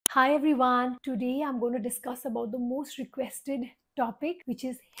Hi everyone, today I'm going to discuss about the most requested topic, which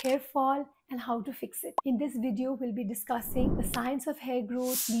is hair fall and how to fix it. In this video, we'll be discussing the science of hair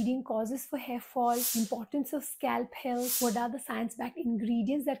growth, leading causes for hair fall, importance of scalp health, what are the science-backed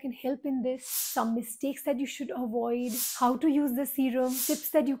ingredients that can help in this, some mistakes that you should avoid, how to use the serum, tips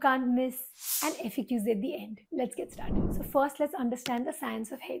that you can't miss, and FAQs at the end. Let's get started. So first, let's understand the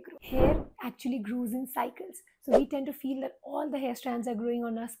science of hair growth. Hair actually grows in cycles. So we tend to feel that all the hair strands are growing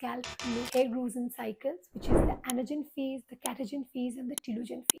on our scalp. No, hair grows in cycles, which is the anagen phase, the catagen phase, and the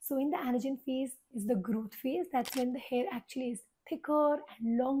telogen phase. So in the anagen phase is the growth phase. That's when the hair actually is thicker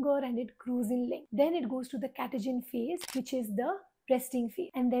and longer and it grows in length. Then it goes to the catagen phase, which is the resting phase,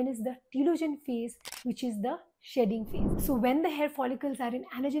 and then is the telogen phase, which is the shedding phase. So when the hair follicles are in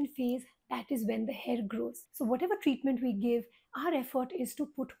anagen phase, that is when the hair grows. So whatever treatment we give, our effort is to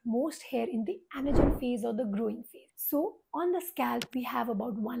put most hair in the anagen phase or the growing phase. So on the scalp, we have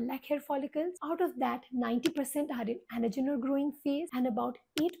about 1 lakh hair follicles. Out of that, 90% are in anagen or growing phase, and about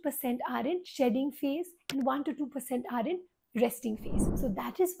 8% are in shedding phase, and 1 to 2% are in resting phase. So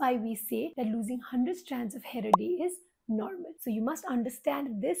that is why we say that losing 100 strands of hair a day is normal. So you must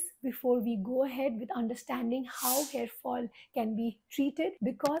understand this before we go ahead with understanding how hair fall can be treated,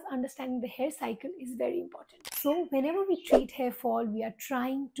 because understanding the hair cycle is very important. So whenever we treat hair fall, we are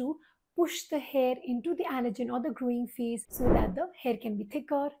trying to push the hair into the anagen or the growing phase so that the hair can be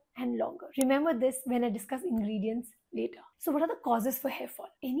thicker and longer. Remember this when I discuss ingredients later. So what are the causes for hair fall?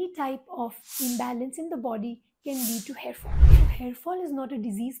 Any type of imbalance in the body can lead to hair fall. So hair fall is not a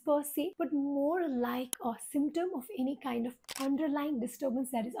disease per se, but more like a symptom of any kind of underlying disturbance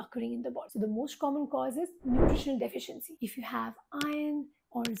that is occurring in the body. So the most common cause is nutritional deficiency. If you have iron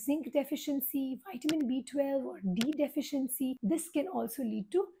or zinc deficiency, vitamin B12 or D deficiency, this can also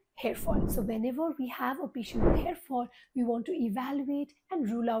lead to hair fall. So whenever we have a patient with hair fall, we want to evaluate and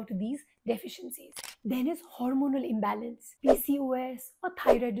rule out these deficiencies. Then is hormonal imbalance. PCOS or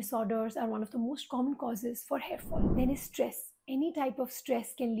thyroid disorders are one of the most common causes for hair fall. Then is stress. Any type of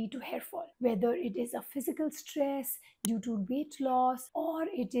stress can lead to hair fall, whether it is a physical stress due to weight loss, or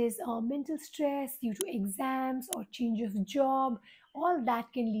it is a mental stress due to exams or change of job. All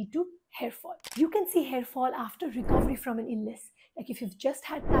that can lead to hair fall. You can see hair fall after recovery from an illness. Like if you've just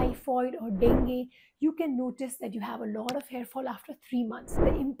had typhoid or dengue, you can notice that you have a lot of hair fall after 3 months.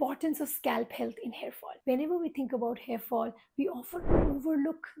 The importance of scalp health in hair fall. Whenever we think about hair fall, we often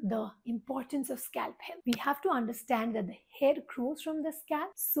overlook the importance of scalp health. We have to understand that the hair grows from the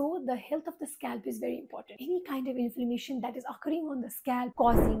scalp, so the health of the scalp is very important. Any kind of inflammation that is occurring on the scalp,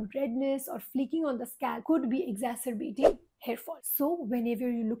 causing redness or flaking on the scalp, could be exacerbating hair fall. So whenever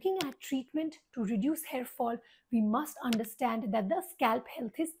you're looking at treatment to reduce hair fall, we must understand that the scalp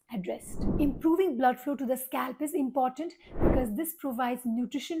health is addressed. Improving blood flow to the scalp is important because this provides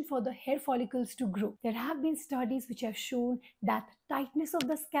nutrition for the hair follicles to grow. There have been studies which have shown that tightness of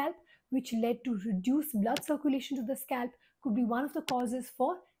the scalp, which led to reduced blood circulation to the scalp, could be one of the causes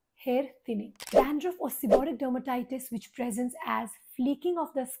for hair thinning. Dandruff or seborrheic dermatitis, which presents as flaking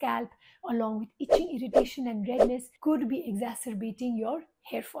of the scalp along with itching, irritation and redness, could be exacerbating your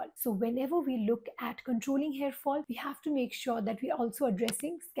hair fall. So whenever we look at controlling hair fall, we have to make sure that we're also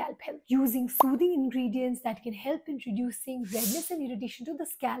addressing scalp health. Using soothing ingredients that can help in reducing redness and irritation to the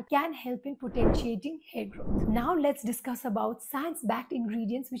scalp can help in potentiating hair growth. Now let's discuss about science-backed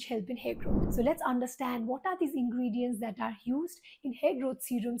ingredients which help in hair growth. So let's understand what are these ingredients that are used in hair growth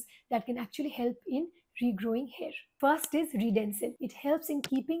serums that can actually help in regrowing hair. First is redensin. It helps in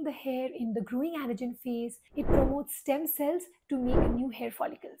keeping the hair in the growing anagen phase. It promotes stem cells to make new hair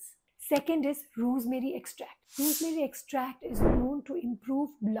follicles. Second is rosemary extract. Rosemary extract is known to improve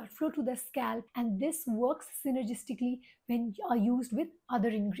blood flow to the scalp, and this works synergistically when used with other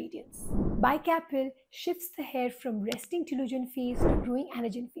ingredients. Bicapil shifts the hair from resting telogen phase to growing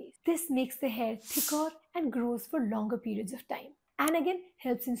anagen phase. This makes the hair thicker and grows for longer periods of time. Anagen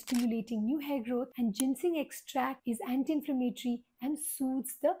helps in stimulating new hair growth, and ginseng extract is anti-inflammatory and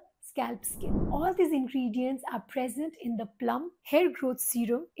soothes the scalp skin. All these ingredients are present in the Plum hair growth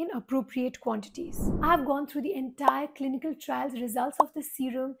serum in appropriate quantities. I have gone through the entire clinical trials results of the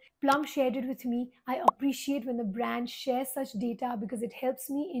serum. Plum shared it with me. I appreciate when the brand shares such data because it helps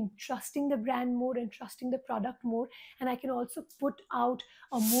me in trusting the brand more and trusting the product more, and I can also put out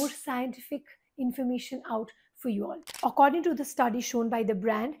a more scientific information out for you all. According to the study shown by the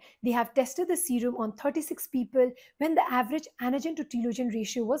brand, they have tested the serum on 36 people when the average anagen to telogen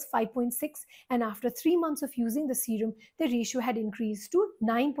ratio was 5.6, and after 3 months of using the serum, the ratio had increased to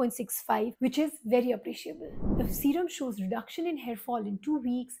 9.65, which is very appreciable. The serum shows reduction in hair fall in 2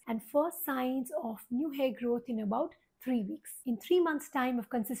 weeks and first signs of new hair growth in about 3 weeks. In 3 months' time of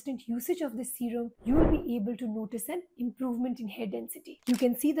consistent usage of this serum, you will be able to notice an improvement in hair density. You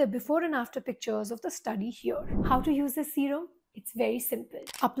can see the before and after pictures of the study here. How to use this serum? It's very simple.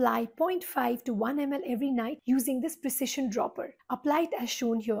 Apply 0.5 to 1 ml every night using this precision dropper. Apply it as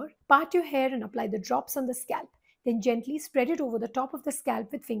shown here. Part your hair and apply the drops on the scalp. Then gently spread it over the top of the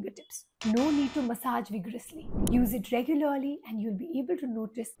scalp with fingertips. No need to massage vigorously. Use it regularly and you'll be able to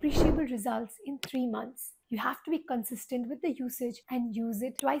notice appreciable results in 3 months. You have to be consistent with the usage and use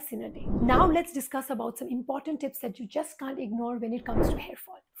it twice in a day. Now let's discuss about some important tips that you just can't ignore when it comes to hair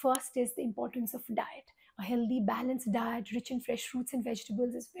fall. First is the importance of diet. A healthy, balanced diet rich in fresh fruits and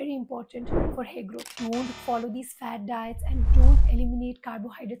vegetables is very important for hair growth. Don't follow these fad diets and don't eliminate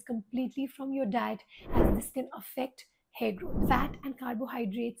carbohydrates completely from your diet, as this can affect hair growth. Fat and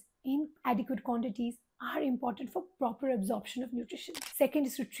carbohydrates in adequate quantities are important for proper absorption of nutrition. Second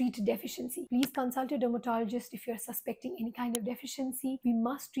is to treat deficiency. Please consult your dermatologist if you are suspecting any kind of deficiency. We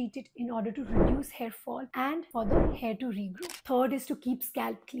must treat it in order to reduce hair fall and for the hair to regrow. Third is to keep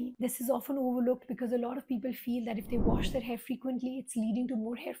scalp clean. This is often overlooked because a lot of people feel that if they wash their hair frequently, it's leading to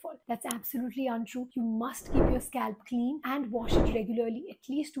more hair fall. That's absolutely untrue. You must keep your scalp clean and wash it regularly, at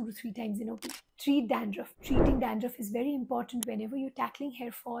least 2 to 3 times in a week. Treat dandruff. Treating dandruff is very important whenever you're tackling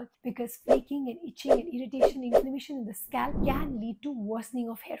hair fall, because flaking and itching and irritation, inflammation in the scalp can lead to worsening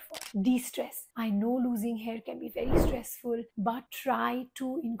of hair fall. De-stress. I know losing hair can be very stressful, but try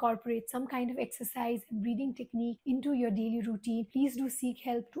to incorporate some kind of exercise and breathing technique into your daily routine. Please do seek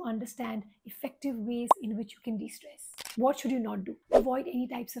help to understand effective ways in which you can de-stress. What should you not do? Avoid any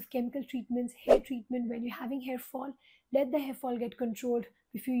types of chemical treatments, hair treatment when you're having hair fall. Let the hair fall get controlled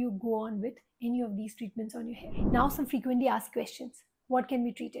before you go on with any of these treatments on your hair. Now some frequently asked questions. What can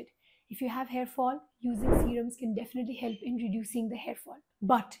be treated? If you have hair fall, using serums can definitely help in reducing the hair fall.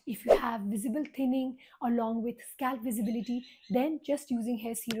 But if you have visible thinning along with scalp visibility, then just using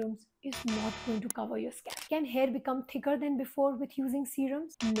hair serums is not going to cover your scalp. Can hair become thicker than before with using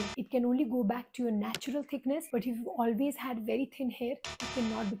serums? No. It can only go back to your natural thickness, but if you've always had very thin hair, it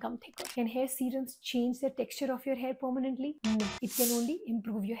cannot become thicker. Can hair serums change the texture of your hair permanently? No. It can only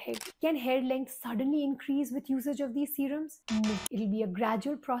improve your hair. Can hair length suddenly increase with usage of these serums? No. It'll be a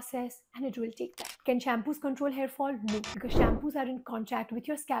gradual process and it will take time. Can shampoos control hair fall? No, because shampoos are in contact with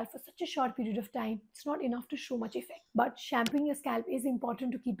your scalp for such a short period of time. It's not enough to show much effect. But shampooing your scalp is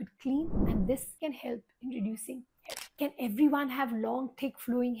important to keep it clean, and this can help in reducing hair. Can everyone have long, thick,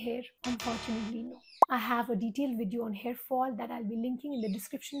 flowing hair? Unfortunately, no. I have a detailed video on hair fall that I'll be linking in the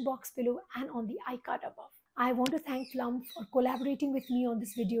description box below and on the iCard above. I want to thank Plum for collaborating with me on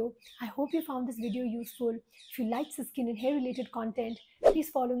this video. I hope you found this video useful. If you liked the skin and hair related content, please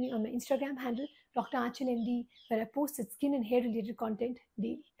follow me on my Instagram handle, Dr. Achal MD, where I post skin and hair related content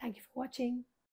daily. Thank you for watching.